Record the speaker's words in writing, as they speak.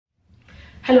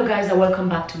Hello guys, and welcome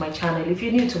back to my channel. If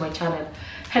you're new to my channel,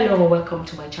 hello and welcome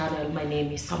to my channel. My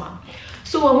name is Summer.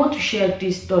 So I want to share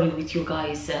this story with you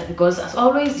guys because as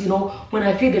always, when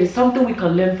I feel there is something we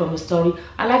can learn from a story,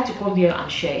 I like to come here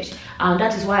and share it. And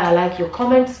that is why I like your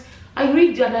comments. I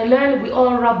read and I learn. We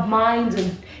all rub minds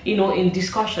and in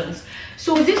discussions.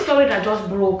 So this story that just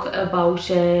broke about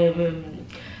an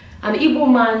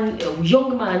Igbo man, a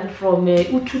young man from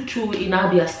Ututu in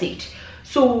Abia State.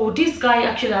 So this guy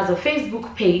actually has a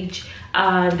Facebook page,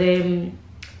 and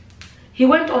he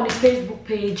went on his Facebook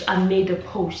page and made a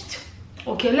post.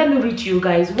 Okay, let me read to you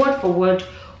guys word for word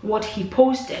what he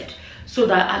posted so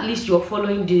that at least you're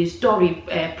following the story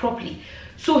properly.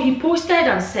 So he posted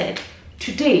and said,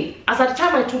 today, as at the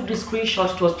time I took the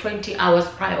screenshot, it was 20 hours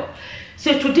prior.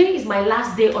 So today is my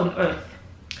last day on earth.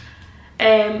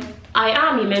 I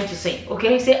am, he meant to say,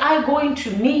 okay, say I going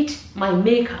to meet my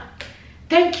maker.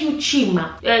 Thank you,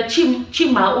 Chima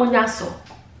Onyaso,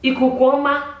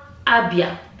 Chukwuma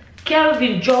Abia,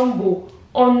 Kelvin Jumbo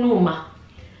Onuma,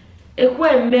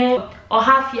 Ekweme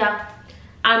Ohafia,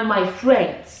 and my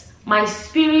friends. My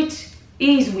spirit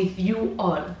is with you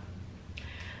all.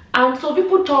 And some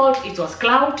people thought it was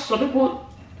clout. Some people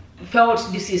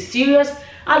felt this is serious,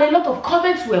 and a lot of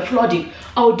comments were flooding.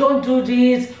 Oh, don't do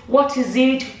this. What is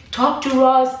it? Talk to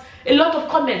us. A lot of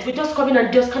comments were just coming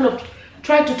and just kind of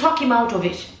tried to talk him out of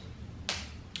it.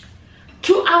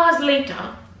 2 hours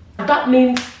later, that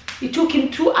means it took him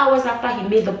 2 hours after he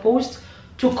made the post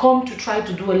to come to try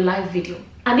to do a live video.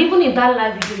 And even in that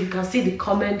live video, you can see the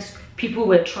comments people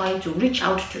were trying to reach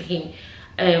out to him.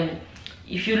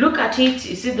 If you look at it,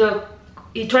 you see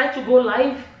he tried to go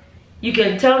live. You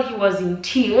can tell he was in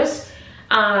tears.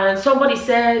 And somebody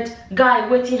said, guy,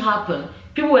 waiting happen.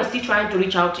 People were still trying to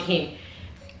reach out to him.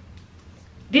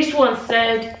 This one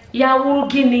said, Yawu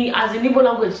Guinea, as in Igbo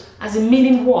language, as in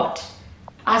meaning what?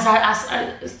 As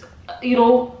a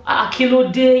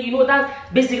kilo day,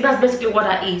 that's basically what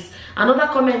that is. Another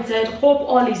comment said, hope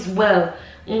all is well.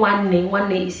 One name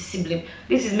is sibling.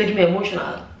 This is making me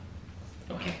emotional.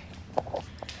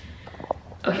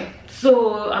 Okay,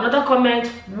 so another comment,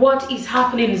 what is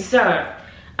happening, sir?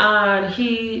 And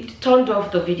he turned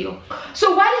off the video.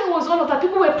 So while he was all of that,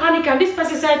 people were panicking. This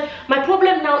person said, my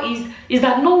problem now is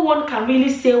that no one can really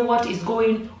say what is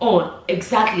going on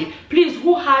exactly. Please,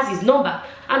 who has his number?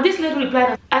 And this lady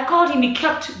replied, I called him, he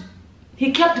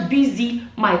kept busy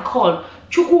my call.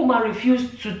 Chukwuma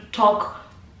refused to talk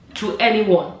to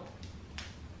anyone.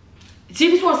 See,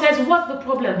 this one says, what's the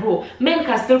problem, bro? Men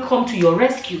can still come to your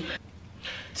rescue.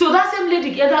 So that same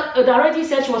lady that already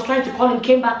said she was trying to call him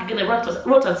came back again and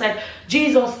wrote and said,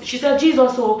 Jesus, she said,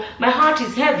 Jesus, oh, my heart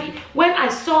is heavy. When I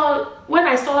saw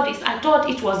this, I thought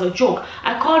it was a joke.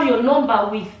 I called your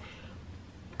numbers,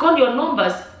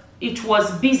 it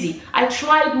was busy. I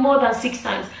tried more than 6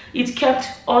 times. It kept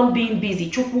on being busy.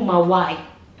 Chukwuma, why?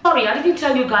 Sorry, I didn't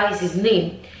tell you guys his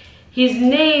name. His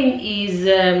name is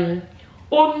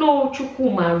Onoh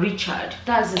Chukwuma Richard.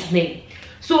 That's his name.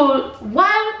 So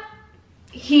while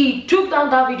he took down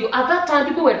that video, at that time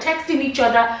people were texting each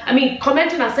other,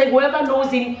 commenting and saying whoever knows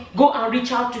him, go and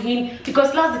reach out to him,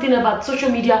 because that's the thing about social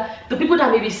media. The people that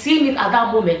may be seeing it at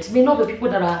that moment may not be people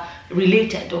that are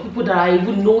related or people that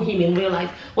even know him in real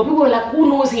life, but people were like, who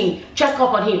knows him, check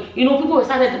up on him. People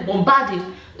started bombarding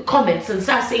comments and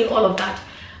started saying all of that.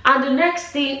 And the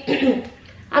next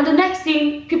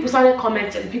thing people started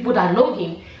commenting. People that know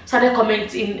him started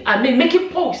commenting and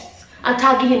making posts and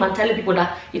tagging him and telling people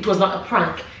that it was not a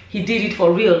prank. He did it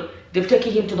for real. They've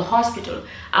taken him to the hospital.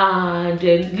 And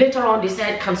then later on they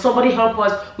said, can somebody help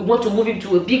us? We want to move him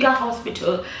to a bigger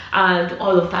hospital and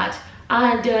all of that.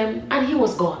 And he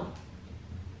was gone.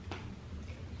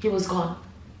 He was gone.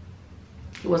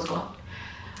 He was gone.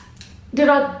 There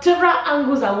are several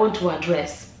angles I want to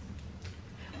address.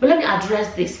 But let me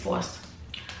address this first.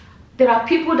 There are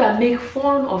people that make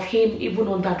fun of him even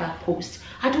under that post.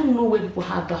 I don't know where people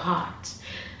have the heart.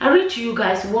 I read to you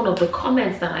guys one of the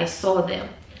comments that I saw there.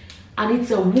 And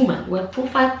it's a woman with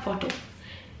profile photo.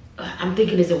 I'm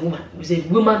thinking it's a woman. It's a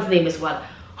woman's name as well.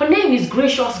 Her name is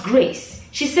Gracious Grace.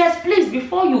 She says, please,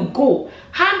 before you go,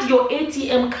 hand your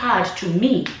ATM card to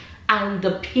me and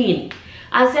the pin.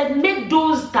 I said, make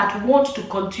those that want to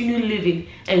continue living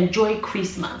enjoy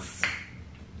Christmas.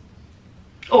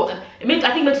 Oh, I think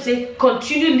I meant to say,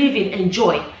 continue living,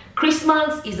 enjoy.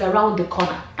 Christmas is around the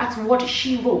corner. That's what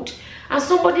she wrote. And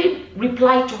somebody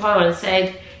replied to her and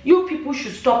said, you people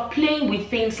should stop playing with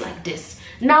things like this.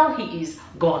 Now he is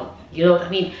gone. You know what I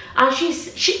mean? And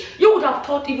you would have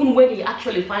thought even when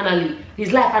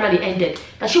his life finally ended,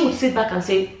 that she would sit back and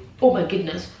say, oh my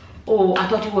goodness, oh, I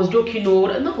thought he was joking.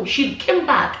 No, she came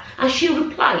back and she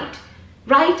replied.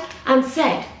 right? And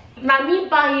said, "Na me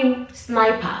buy him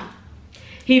sniper."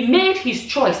 He made his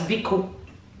choice, Biko.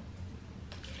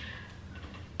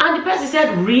 And the person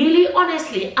said, "Really,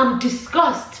 honestly, I'm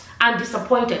disgusted and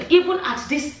disappointed. Even at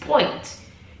this point,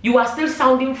 you are still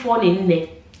sounding funny.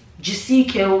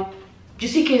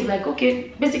 GCK is like,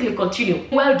 okay, basically continue.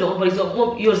 Well done,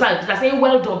 but you're saying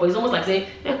well done, but it's almost like saying,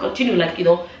 yeah, continue, like, you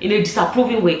know, in a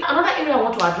disapproving way. Another area I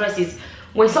want to address is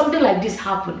when something like this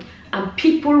happened and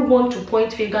people want to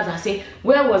point fingers and say,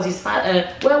 where was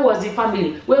the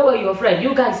family? Where were your friends?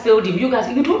 You guys failed him. You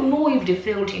don't know if they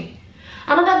failed him.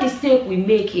 Another mistake we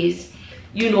make is,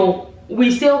 you know, we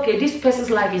say, okay, this person's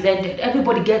life is ended.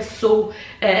 Everybody gets so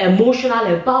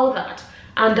emotional about that.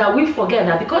 And we forget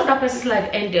that because that person's life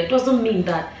ended doesn't mean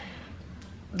that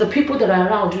the people that are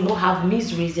around do not have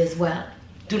miseries as well,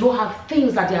 do not have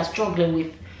things that they are struggling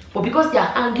with. But because they are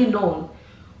hanging on,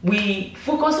 we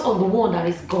focus on the one that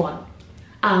is gone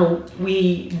and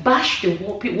we bash the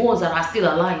ones that are still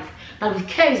alive. And if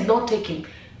care is not taken,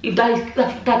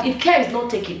 if care is not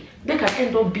taken, they can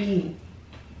end up being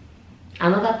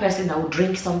another person that will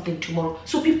drink something tomorrow.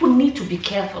 So people need to be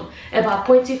careful about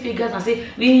pointing fingers and say,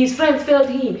 his friends failed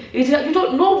him. You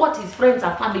don't know what his friends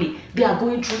and family they are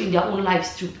going through in their own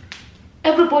lives too.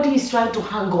 Everybody is trying to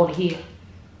hang on here.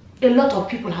 A lot of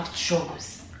people have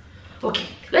struggles. Okay,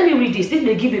 let me read this. This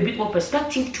may give a bit more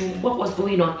perspective to what was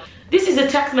going on. This is a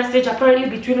text message apparently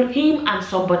between him and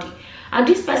somebody. And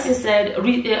this person said,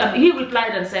 he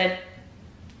replied and said,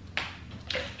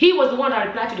 he was the one that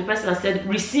replied to the person and said,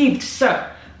 "Received,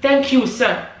 sir. Thank you,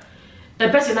 sir." The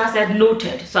person now said,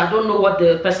 "Noted." So I don't know what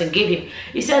the person gave him.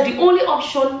 He said, "The only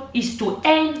option is to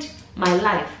end my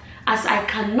life as I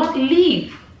cannot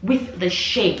live with the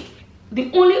shame."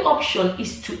 The only option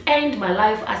is to end my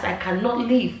life as I cannot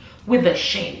live with the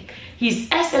shame. His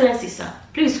Excellency, sir,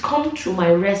 please come to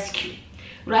my rescue.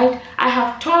 Right? I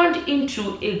have turned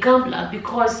into a gambler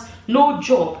because no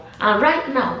job. And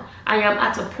right now, I am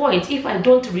at a point, if I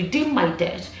don't redeem my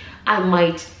debt, I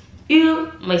might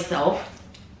ill myself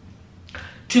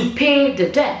to pay the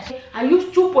debt. I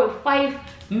used 2.5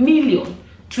 million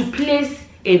to place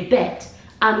a bet,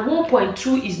 and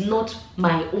 1.2 is not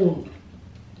my own.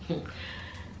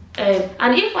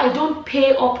 And if I don't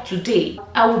pay up today,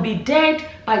 I will be dead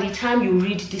by the time you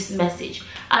read this message.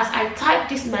 As I type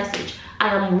this message,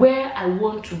 I am where I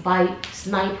want to buy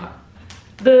sniper.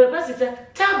 The person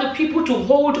said, "Tell the people to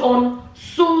hold on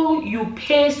so you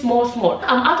pay small.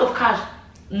 I'm out of cash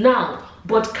now,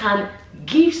 but can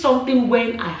give something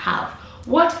when I have.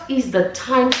 What is the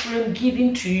time frame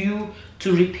given to you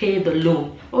to repay the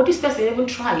loan?" Oh, this person even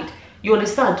tried, you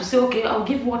understand, to say, okay, I'll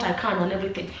give what I can and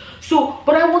everything. So,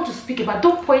 but I want to speak about,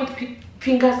 don't point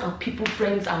fingers at people,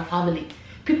 friends and family.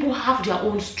 People have their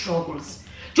own struggles.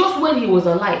 Just when he was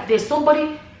alive, there's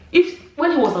somebody,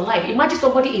 when he was alive, imagine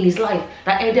somebody in his life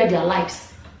that ended their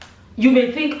lives. You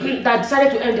may think that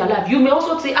decided to end their life. You may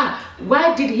also say,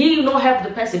 why did he not help the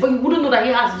person? But you wouldn't know that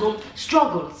he has his own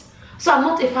struggles. So I'm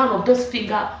not a fan of this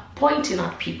finger pointing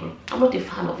at people. I'm not a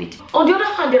fan of it. On the other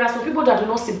hand, there are some people that do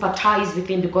not sympathize with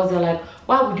him because they're like,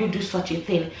 why would you do such a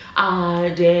thing?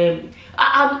 And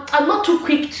I'm not too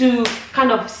quick to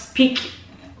kind of speak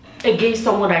against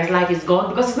someone that his life is gone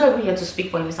because he's not even here to speak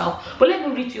for himself. But let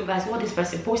me read to you guys what this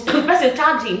person posted. The person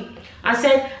tagged him and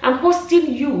said, "I'm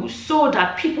posting you so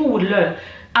that people will learn.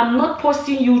 I'm not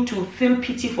posting you to feel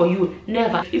pity for you.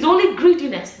 Never. It's only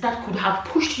greediness that could have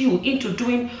pushed you into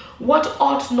doing what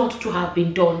ought not to have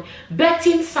been done.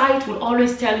 Betting site will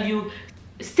always tell you,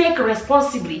 stake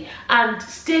responsibly and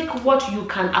stake what you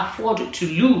can afford to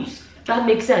lose." That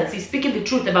makes sense. He's speaking the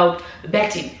truth about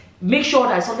betting. Make sure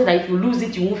that it's something that if you lose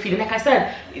it, you won't feel it. Like I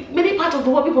said, many parts of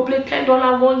the world, people play $10,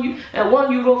 €1,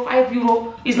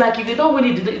 €5. It's like if they don't win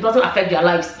it, it doesn't affect their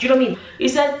lives. Do you know what I mean? He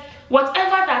said,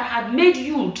 whatever that had made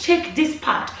you take this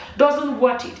path doesn't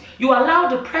worth it. You allow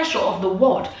the pressure of the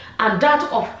world and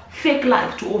that of fake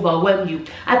life to overwhelm you.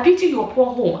 I pity your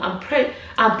poor home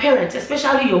and parents,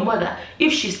 especially your mother,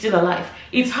 if she's still alive.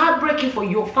 It's heartbreaking for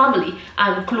your family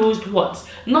and closed ones.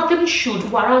 Nothing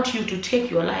should warrant you to take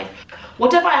your life.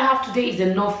 Whatever I have today is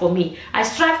enough for me. I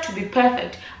strive to be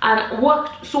perfect and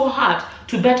worked so hard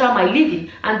to better my living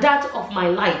and that of my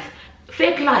life.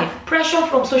 Fake life, pressure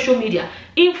from social media,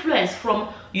 influence from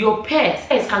your peers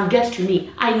can get to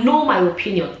me. I know my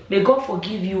opinion. May God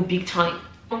forgive you big time.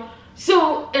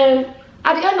 So,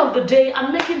 at the end of the day,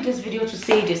 I'm making this video to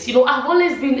say this. You know, I've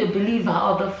always been a believer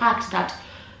of the fact that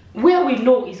where we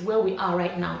know is where we are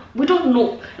right now. We don't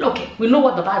know. Okay, we know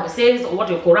what the Bible says or what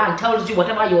your Quran tells you,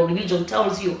 whatever your religion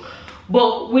tells you.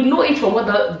 But we know it from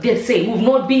what they say. We've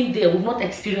not been there. We've not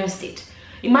experienced it.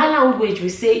 In my language, we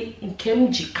say,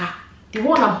 Nkemjika. The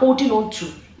one I'm holding on to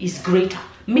is greater.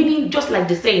 Meaning, just like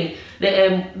the saying,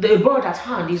 the bird at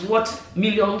hand is worth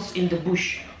millions in the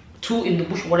bush, two in the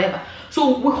bush, whatever.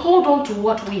 So we hold on to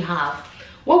what we have.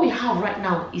 What we have right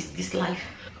now is this life.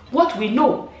 What we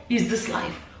know is this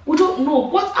life. We don't know.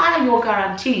 What are your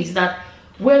guarantees that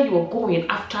where you're going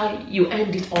after you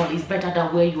end it all is better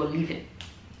than where you're living?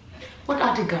 What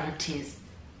are the guarantees?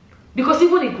 Because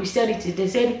even in Christianity, they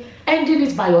said ending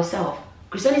it by yourself.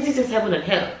 Christianity says heaven and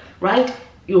hell, right?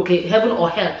 Okay, heaven or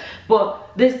hell.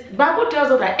 But this Bible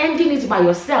tells us that ending it by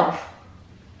yourself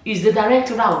is the direct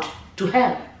route to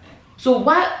hell. So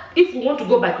why, if we want to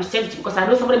go by Christianity, because I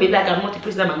know somebody may be like, I'm not a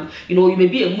Christian, and you know, you may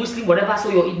be a Muslim, whatever,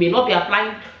 so it may not be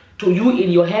applying to you in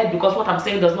your head, because what I'm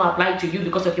saying does not apply to you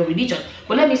because of your religion.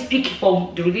 But let me speak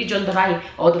from the religion that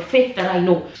or the faith that I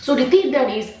know. So the thing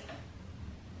then is,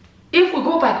 if we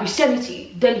go by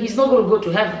Christianity, then he's not going to go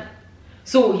to heaven.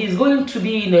 So he's going to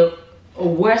be in a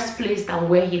worse place than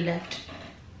where he left.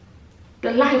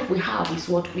 The life we have is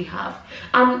what we have.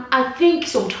 And I think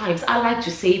sometimes, I like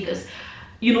to say this,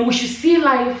 you know, we should see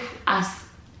life as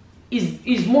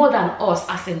is more than us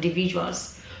as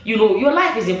individuals. You know, your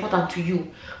life is important to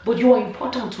you, but you are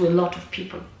important to a lot of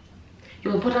people.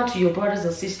 You're important to your brothers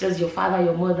and sisters, your father,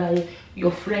 your mother,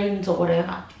 your friends, or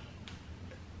whatever.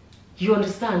 You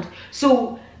understand?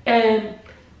 So,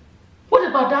 what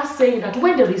about that saying that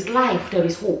when there is life, there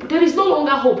is hope? There is no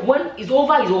longer hope. When it's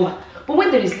over, it's over. But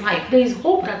when there is life, there is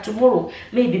hope that tomorrow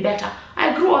may be better.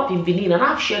 I grew up in Benin, and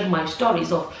I've shared my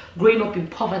stories of growing up in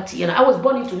poverty, and I was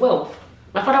born into wealth.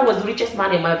 My father was the richest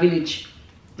man in my village,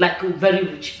 like very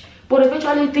rich. But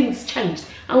eventually things changed,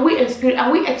 and we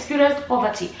experienced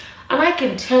poverty. And I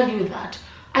can tell you that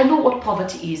I know what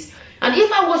poverty is. And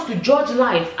if I was to judge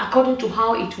life according to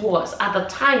how it was at the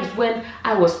times when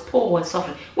I was poor and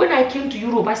suffering, when I came to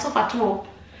Europe, I suffered more.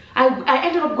 I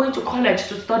ended up going to college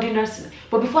to study nursing,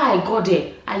 but before I got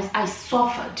there, I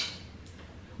suffered.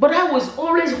 But I was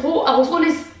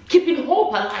always keeping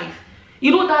hope alive.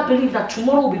 You know, that belief that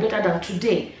tomorrow will be better than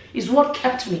today is what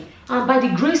kept me. And by the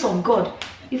grace of God,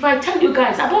 if I tell you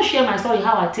guys, I don't share my story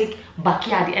how I take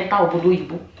backyard enter Obodo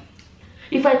Igbo.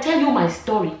 If I tell you my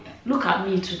story, look at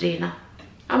me today now.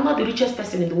 I'm not the richest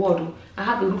person in the world. I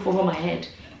have a roof over my head.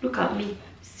 Look at me.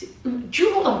 Do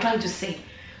you know what I'm trying to say?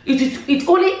 It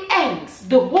only ends.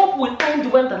 The hope will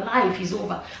end when the life is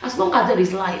over. As long as there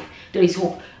is life, there is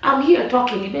hope. I'm here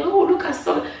talking. You know, oh, look at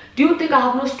some. Do you think I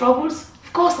have no struggles?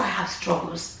 Of course I have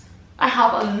struggles. I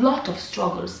have a lot of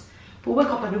struggles. But wake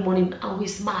up every morning and we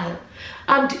smile.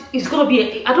 And it's going to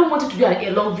be, I don't want it to be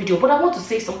a long video, but I want to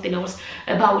say something else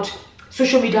about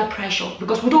social media pressure,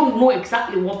 because we don't know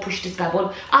exactly what pushed this guy.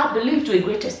 But I believe to a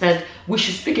great extent we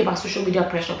should speak about social media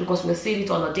pressure, because we're seeing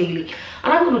it on a daily.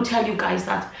 And I'm going to tell you guys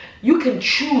that you can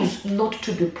choose not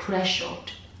to be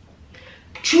pressured.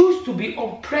 Choose to be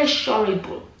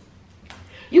unpressurable.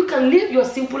 You can live your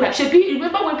simple life. Shebi,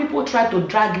 remember when people tried to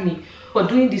drag me for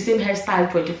doing the same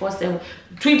hairstyle 24/7,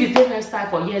 doing the same hairstyle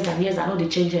for years and years? I know they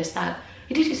change hairstyle.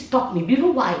 It didn't stop me. You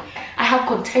know why? I have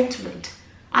contentment.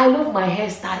 I love my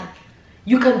hairstyle.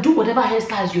 You can do whatever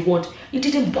hairstyles you want. It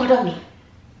didn't bother me.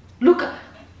 Look,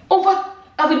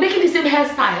 I've been making the same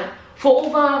hairstyle for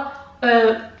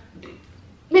over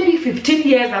maybe 15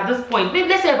 years at this point. Maybe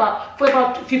let's say for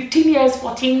about 15 years,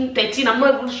 14, 13, I'm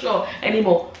not even sure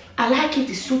anymore. I like it,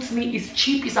 it suits me, it's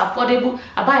cheap, it's affordable.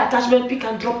 I buy attachment, pick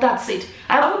and drop, that's it.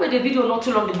 I made a video not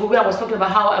too long ago where I was talking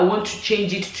about how I want to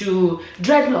change it to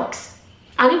dreadlocks.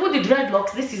 And even the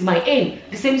dreadlocks, this is my aim,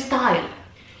 the same style.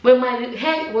 When my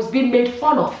hair was being made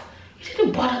fun of, it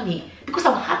didn't bother me because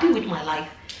I'm happy with my life.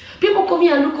 People come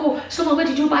here and look, oh, Soma, where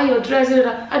did you buy your dress?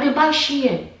 And they buy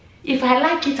Shein. If I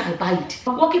like it, I buy it.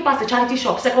 I'm walking past a charity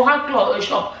shop, second-hand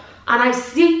shop, and I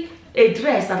see a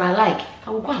dress that I like, I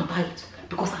will go and buy it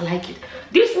because I like it.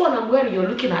 This one I'm wearing, you're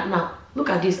looking at now, look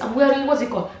at this. I'm wearing, what's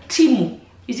it called? Timu.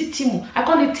 Is it Timu? I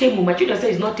call it Temu. My children say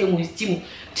it's not Temu, it's Timu.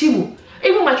 Timu.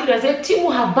 Even my children say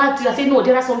Timu have bad things. I say no,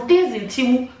 there are some things in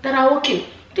Timu that are okay.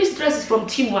 This dress is from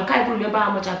Timu. I can't even remember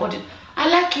how much I bought it. I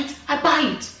like it. I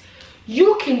buy it.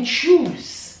 You can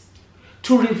choose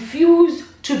to refuse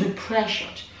to be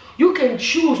pressured. You can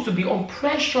choose to be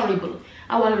unpressurable.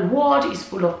 Our world is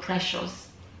full of pressures.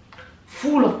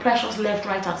 Full of pressures left,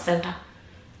 right, and center.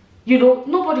 You know,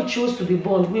 nobody chose to be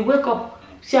born. We wake up,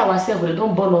 see ourselves, they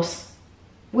don't born us.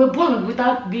 We're born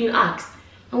without being asked.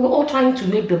 And we're all trying to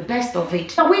make the best of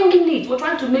it. We're winging it. We're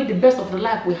trying to make the best of the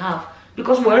life we have.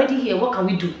 Because we're already here, what can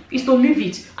we do? It's to live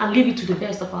it and live it to the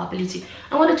best of our ability.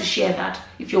 I wanted to share that.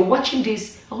 If you're watching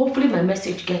this, hopefully my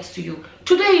message gets to you.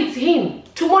 Today it's him.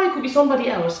 Tomorrow it could be somebody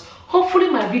else. Hopefully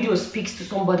my video speaks to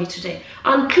somebody today.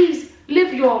 And please,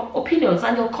 leave your opinions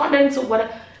and your comments or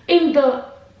whatever in the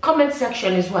comment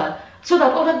section as well, so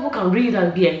that other people can read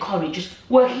and be encouraged.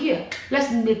 We're here.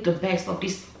 Let's make the best of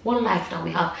this one life that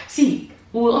we have. See,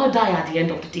 we will all die at the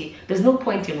end of the day. There's no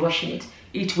point in rushing it.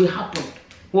 It will happen.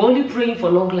 We're only praying for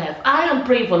long life. I am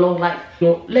praying for long life.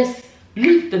 Let's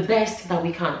live the best that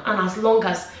we can, and as long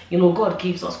as God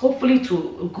gives us, hopefully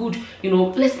to a good,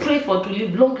 let's pray for to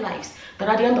live long lives, that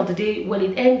at the end of the day, when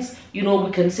it ends,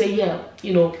 we can say, yeah,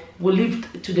 we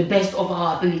lived to the best of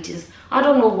our abilities. I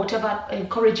don't know, whatever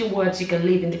encouraging words you can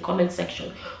leave in the comment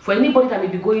section. For anybody that may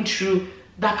be going through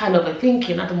that kind of a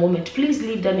thinking at the moment, please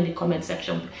leave them in the comment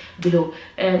section below.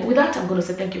 With that, I'm going to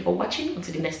say thank you for watching.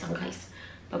 Until the next time, guys.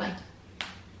 Bye-bye.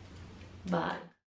 Bye.